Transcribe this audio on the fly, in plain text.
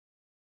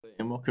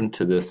And welcome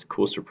to this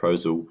course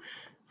proposal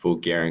for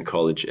Garin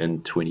College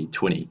in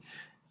 2020.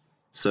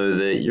 So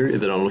the area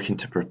that I'm looking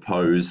to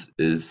propose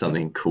is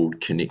something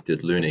called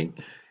connected learning.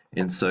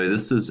 And so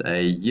this is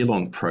a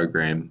year-long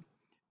program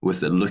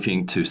with it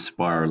looking to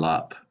spiral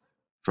up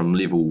from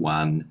level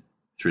 1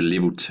 through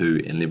level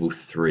 2 and level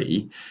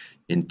 3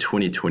 in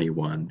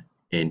 2021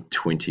 and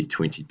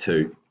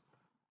 2022.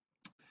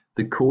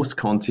 The course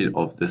content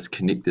of this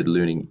connected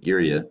learning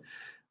area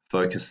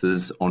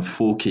focuses on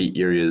 4 key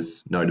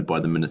areas noted by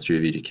the Ministry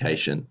of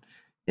Education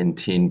and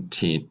 10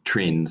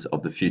 trends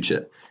of the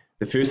future.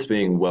 The first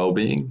being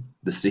well-being,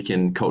 the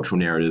second cultural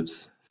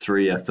narratives,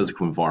 3 our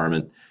physical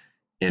environment,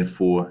 and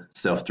 4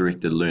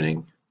 self-directed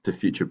learning to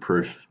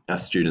future-proof our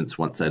students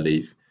once they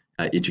leave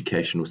our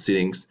educational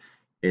settings,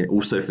 and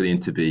also for them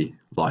to be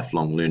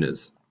lifelong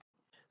learners.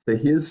 So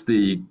here's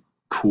the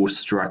course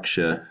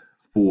structure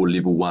for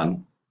level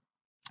 1,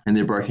 and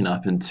they're broken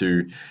up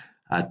into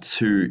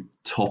 2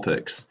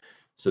 topics.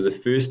 So the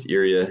first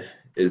area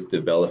is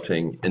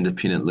developing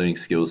independent learning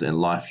skills and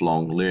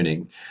lifelong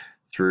learning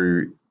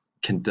through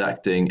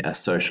conducting a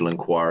social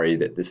inquiry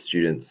that the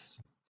students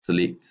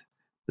select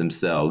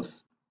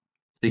themselves.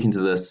 Second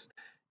to this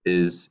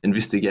is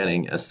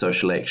investigating a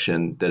social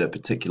action that a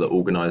particular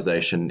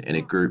organisation and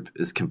a group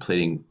is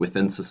completing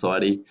within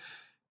society.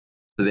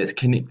 So that's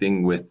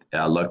connecting with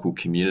our local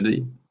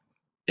community.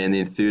 And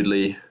then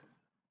thirdly,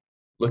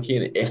 looking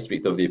at an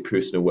aspect of their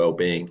personal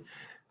well-being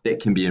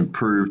that can be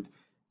improved,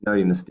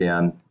 noting this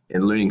down,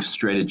 and learning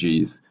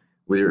strategies,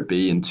 whether it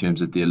be in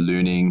terms of their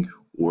learning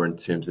or in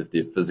terms of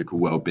their physical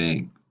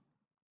well-being.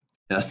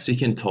 Our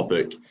second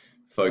topic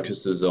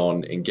focuses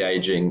on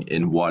engaging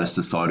in wider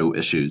societal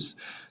issues.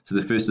 So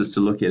the first is to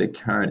look at a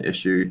current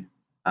issue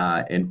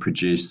and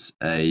produce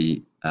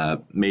a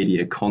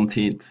media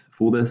content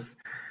for this.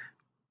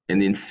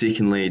 And then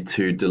secondly,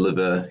 to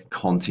deliver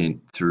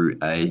content through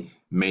a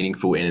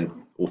meaningful and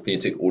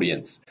authentic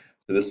audience.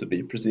 So this would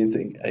be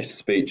presenting a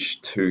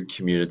speech to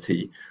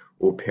community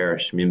or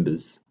parish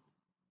members.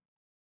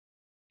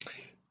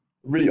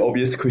 Really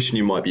obvious question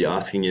you might be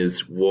asking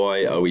is,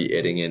 why are we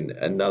adding in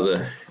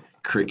another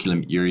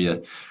curriculum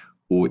area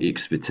or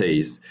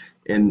expertise?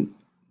 And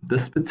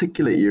this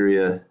particular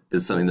area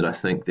is something that I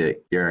think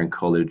that Garin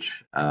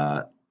College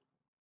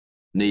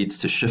needs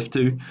to shift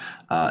to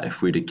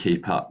if we're to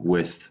keep up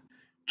with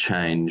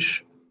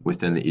change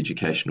within the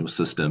educational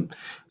system.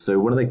 So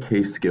one of the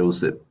key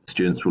skills that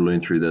students will learn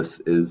through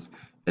this is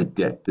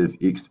adaptive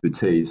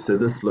expertise. So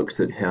this looks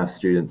at how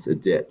students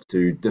adapt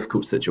to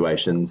difficult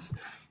situations,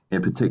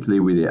 and particularly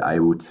where they're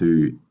able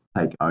to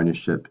take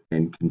ownership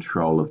and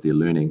control of their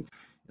learning.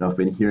 And I've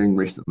been hearing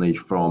recently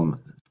from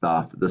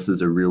staff that this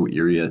is a real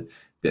area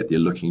that they're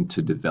looking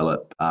to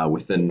develop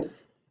within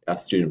our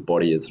student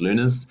body as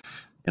learners.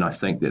 And I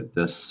think that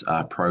this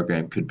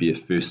program could be a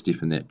first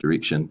step in that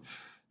direction.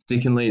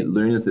 Secondly,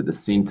 learners at the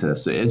centre.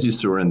 So as you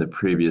saw in the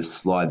previous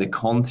slide, the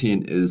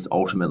content is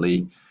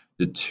ultimately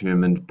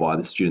determined by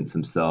the students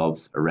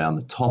themselves around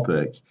the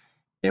topic.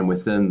 And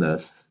within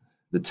this,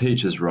 the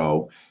teacher's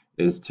role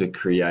is to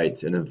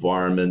create an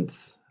environment,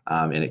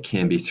 and it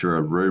can be through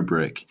a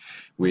rubric,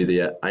 where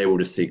they're able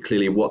to see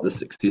clearly what the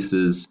success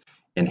is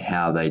and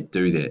how they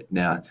do that.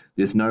 Now,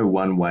 there's no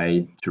one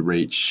way to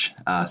reach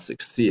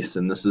success,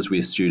 and this is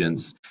where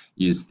students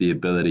use the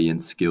ability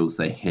and skills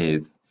they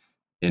have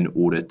in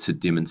order to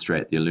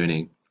demonstrate their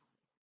learning.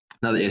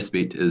 Another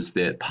aspect is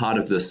that part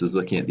of this is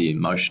looking at the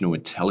emotional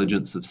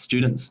intelligence of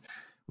students,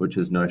 which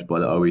is noted by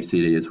the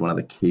OECD as one of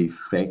the key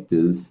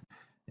factors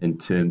in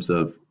terms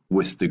of,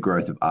 with the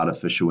growth of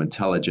artificial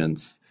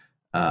intelligence,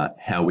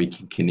 how we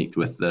can connect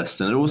with this.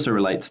 And it also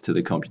relates to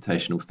the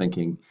computational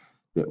thinking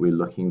that we're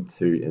looking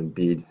to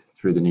embed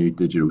through the new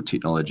digital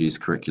technologies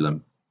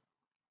curriculum.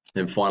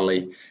 And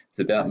finally, it's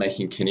about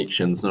making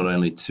connections not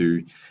only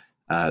to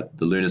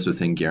the learners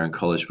within Garin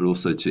College, but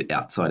also to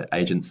outside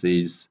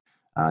agencies,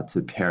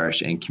 to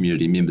parish and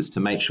community members,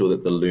 to make sure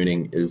that the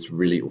learning is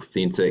really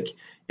authentic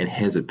and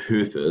has a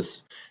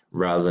purpose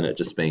rather than it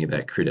just being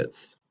about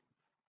credits.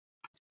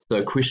 So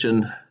a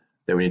question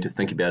that we need to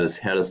think about is,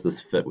 how does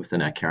this fit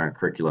within our current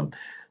curriculum?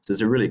 So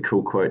there's a really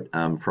cool quote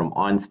from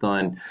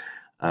Einstein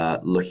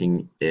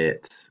looking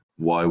at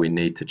why we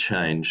need to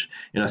change.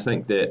 And I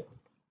think that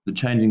the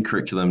changing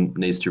curriculum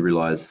needs to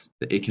realise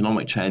the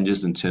economic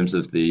changes in terms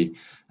of the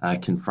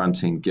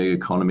confronting gig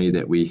economy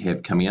that we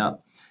have coming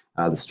up,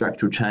 the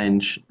structural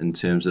change in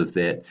terms of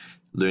that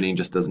learning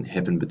just doesn't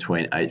happen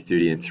between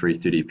 8:30 and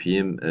 3:30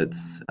 p.m.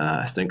 It's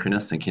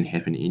asynchronous and can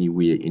happen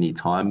anywhere,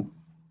 anytime.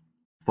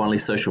 Finally,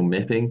 social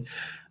mapping.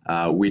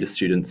 Where do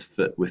students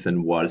fit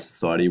within wider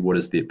society? What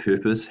is their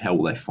purpose? How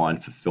will they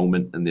find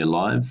fulfillment in their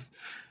lives?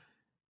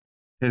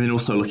 And then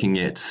also looking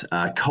at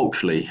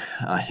culturally,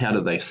 how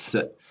do they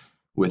sit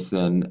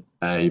within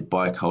a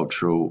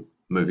bicultural,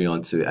 moving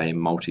on to a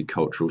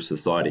multicultural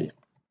society.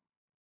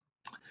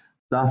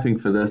 Staffing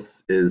for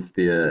this is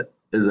there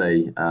is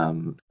a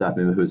staff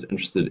member who is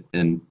interested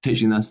in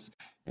teaching this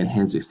and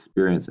has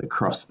experience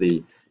across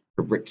the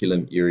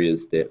curriculum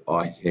areas that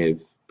I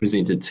have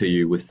presented to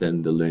you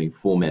within the learning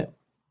format.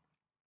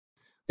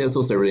 It's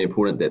also really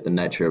important that the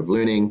nature of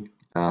learning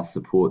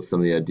supports some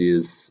of the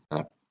ideas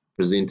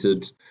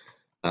presented.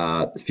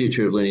 The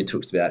future of learning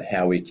talks about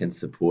how we can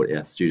support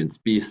our students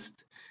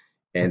best,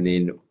 and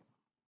then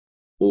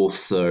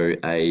also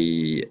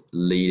a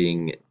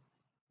leading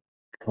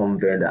Tom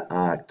van der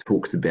Ark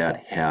talks about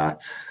how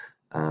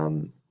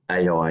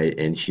AI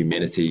and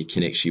humanity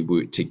can actually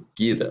work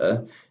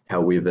together.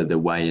 However, the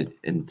way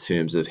in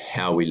terms of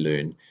how we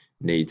learn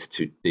needs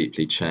to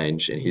deeply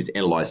change, and he's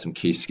analysed some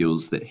key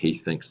skills that he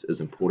thinks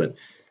is important.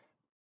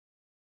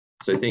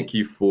 So thank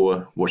you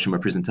for watching my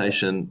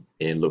presentation,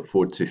 and look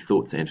forward to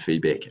thoughts and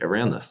feedback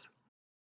around this.